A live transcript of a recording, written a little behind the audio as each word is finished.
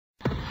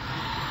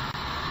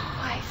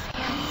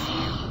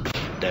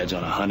Dad's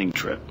on a hunting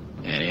trip,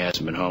 and he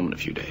hasn't been home in a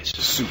few days.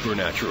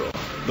 Supernatural,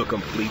 the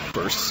complete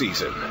first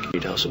season. Can you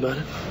tell us about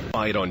it?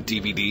 Buy it on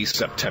DVD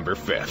September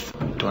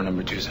 5th. Door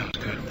number 2 sounds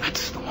good.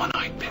 That's the one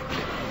I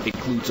picked.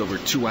 Includes over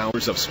 2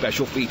 hours of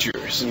special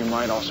features. You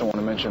might also want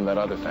to mention that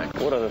other thing.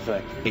 What other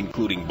thing?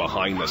 Including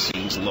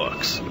behind-the-scenes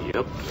looks.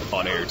 Yep.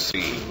 Unaired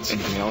scenes.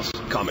 Anything else?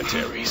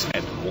 Commentaries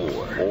and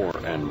more. More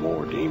and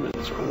more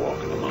demons are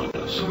walking among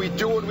us. We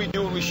do what we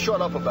do and we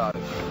shut up about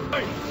it.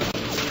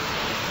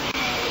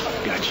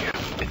 Gotcha.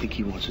 I think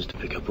he wants us to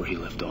pick up where he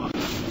left off.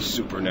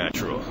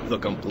 Supernatural, the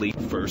complete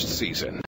first season.